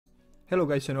Hello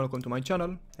guys and welcome to my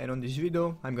channel, and on this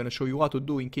video I'm gonna show you what to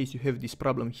do in case you have this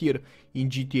problem here in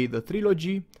GTA The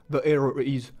Trilogy. The error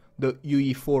is the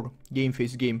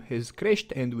UE4-Gameface game has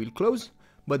crashed and will close.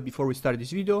 But before we start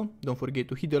this video, don't forget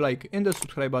to hit the like and the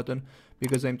subscribe button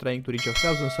because I'm trying to reach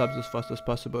 1,000 subs as fast as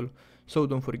possible, so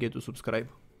don't forget to subscribe.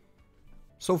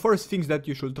 So first things that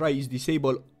you should try is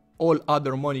disable all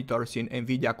other monitors in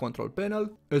Nvidia control panel.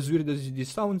 As weird as this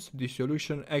sounds, this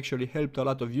solution actually helped a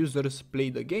lot of users play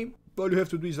the game. All you have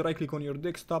to do is right click on your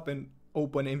desktop and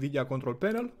open Nvidia control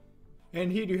panel.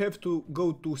 And here you have to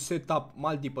go to set up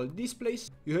multiple displays.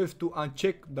 You have to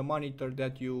uncheck the monitor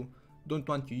that you don't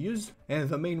want to use and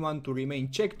the main one to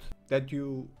remain checked that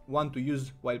you want to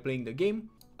use while playing the game.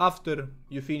 After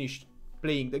you finish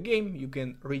playing the game, you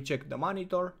can recheck the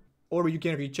monitor, or you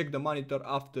can recheck the monitor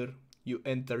after you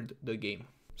entered the game.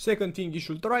 Second thing you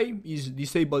should try is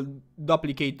disable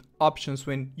duplicate options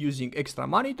when using extra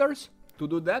monitors. To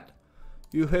do that,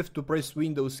 you have to press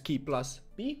Windows key plus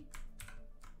P,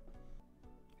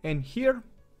 and here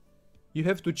you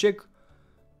have to check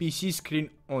PC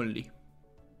screen only.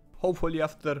 Hopefully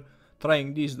after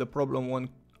trying this the problem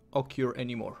won't occur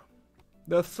anymore.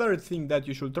 The third thing that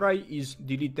you should try is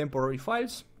delete temporary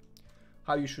files.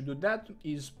 How you should do that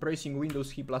is pressing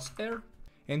Windows key plus R,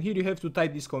 and here you have to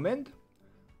type this command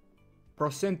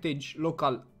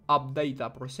 %local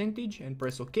updata %, and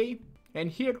press OK.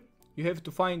 And here you have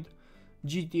to find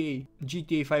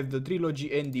GTA 5 The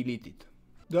Trilogy and delete it.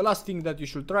 The last thing that you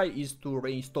should try is to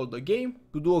reinstall the game.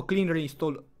 To do a clean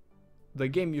reinstall the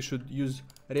game, you should use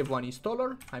Rev1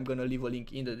 installer. I'm gonna leave a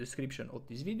link in the description of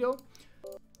this video.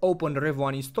 Open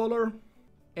Rev1 installer,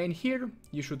 and here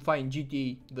you should find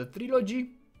GTA The Trilogy.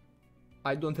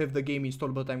 I don't have the game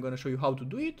installed, but I'm gonna show you how to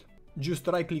do it. Just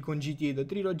right click on GTA The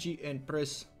Trilogy and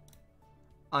press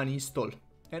uninstall,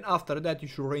 and after that you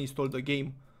should reinstall the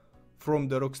game from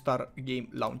the Rockstar game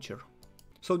launcher.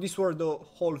 So these were the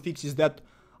whole fixes that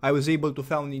I was able to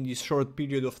find in this short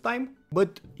period of time.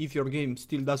 But if your game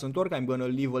still doesn't work, I'm gonna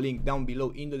leave a link down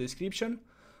below in the description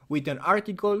with an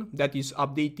article that is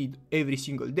updated every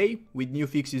single day with new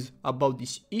fixes about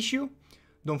this issue.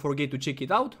 Don't forget to check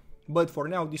it out. But for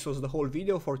now, this was the whole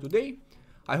video for today.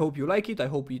 I hope you like it, I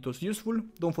hope it was useful.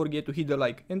 Don't forget to hit the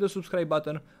like and the subscribe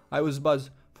button. I was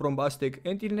Buzz from BuzzTech.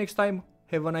 Until next time,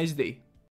 have a nice day.